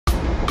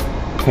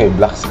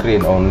black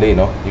screen only,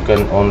 no? You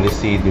can only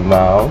see the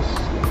mouse,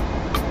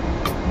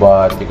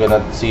 but you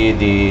cannot see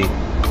the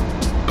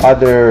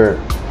other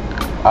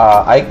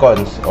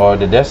icons or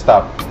the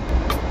desktop.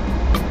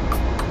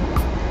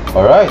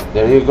 Alright,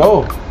 there you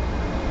go.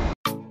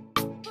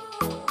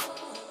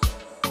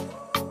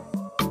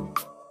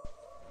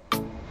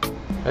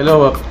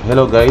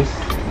 Hello guys,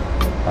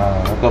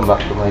 welcome back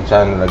to my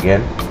channel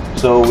again.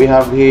 So we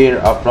have here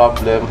a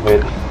problem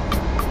with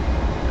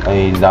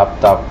a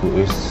laptop who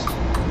is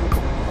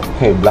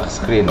a black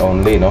screen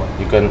only, no?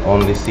 You can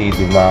only see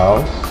the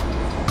mouse,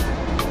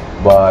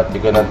 but you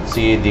cannot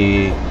see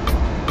the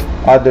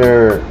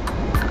other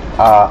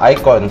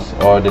icons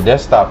or the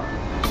desktop.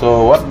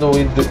 So what do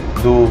we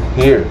do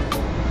here?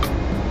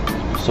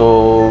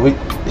 So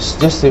it's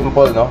just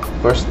simple, no?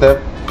 First step,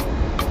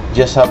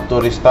 just have to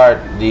restart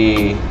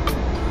the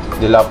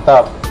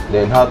laptop.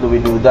 Then how do we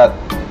do that?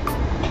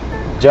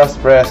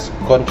 Just press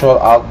CTRL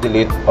ALT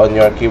delete on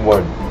your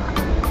keyboard.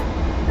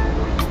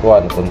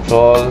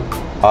 CTRL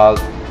ALT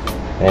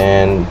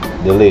and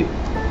delete.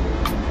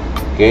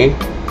 Okay,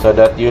 so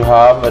that you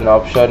have an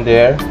option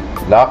there: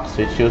 lock,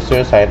 switch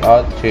user, sign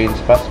out, change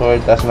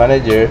password, task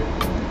manager.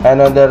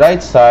 And on the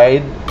right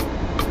side,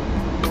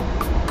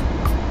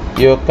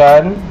 you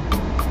can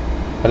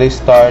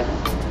restart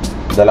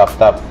the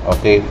laptop.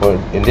 Okay, for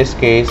in this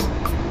case,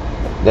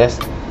 let's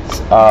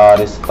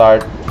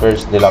restart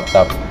first the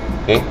laptop.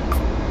 Okay,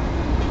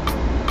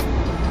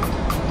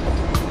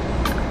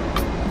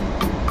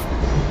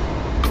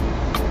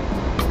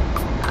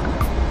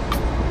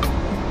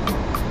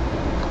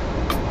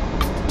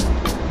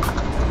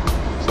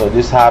 so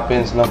this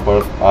happens, no,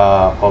 for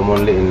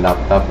commonly in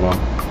laptop, no,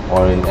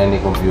 or in any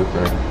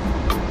computer.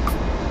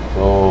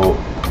 So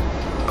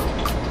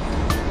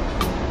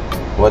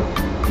what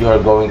you are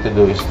going to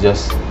do is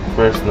just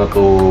first, no,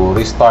 to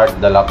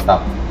restart the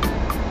laptop.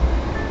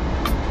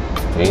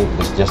 Okay,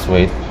 let's just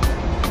wait.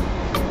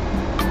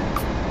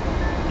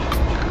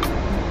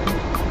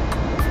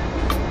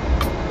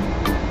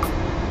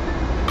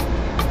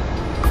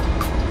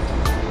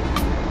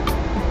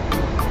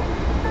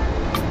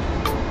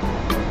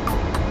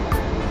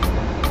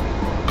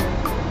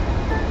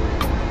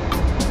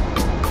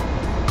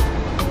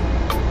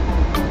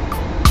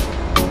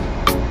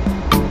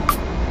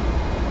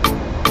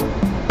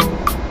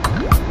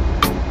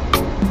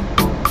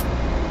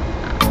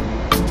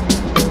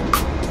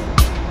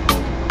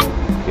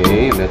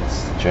 Okay,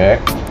 let's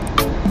check.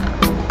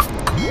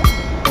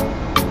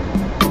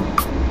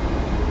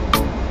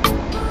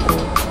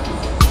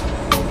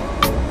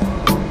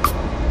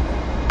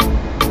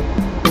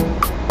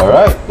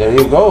 Alright, there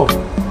you go.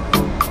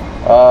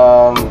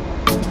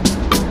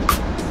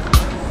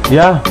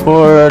 Yeah,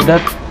 for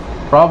that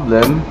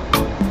problem,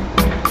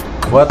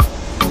 what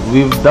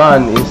we've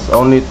done is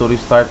only to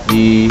restart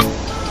the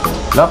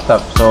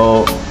laptop.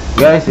 So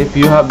guys, if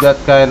you have that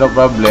kind of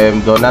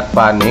problem, do not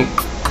panic.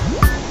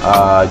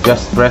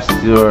 Just press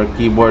your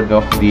keyboard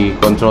of the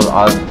CTRL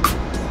ALT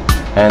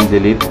and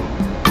delete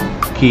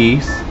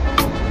keys,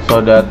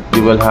 so that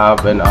you will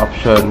have an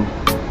option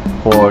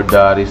for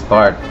the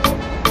restart.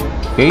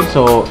 Okay,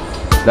 so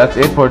that's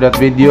it for that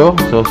video.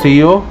 So see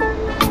you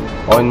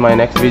on my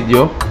next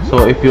video.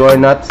 So if you are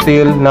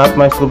still not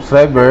my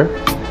subscriber,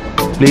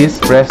 please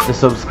press the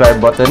subscribe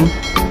button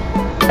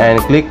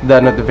and click the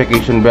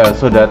notification bell,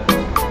 so that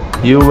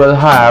you will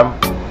have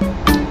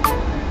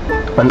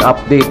an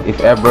update if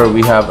ever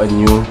we have a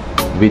new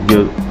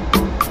video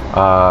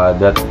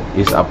that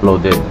is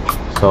uploaded.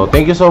 So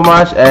thank you so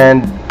much,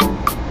 and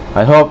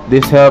I hope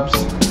this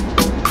helps.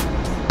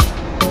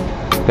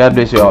 God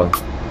bless you all.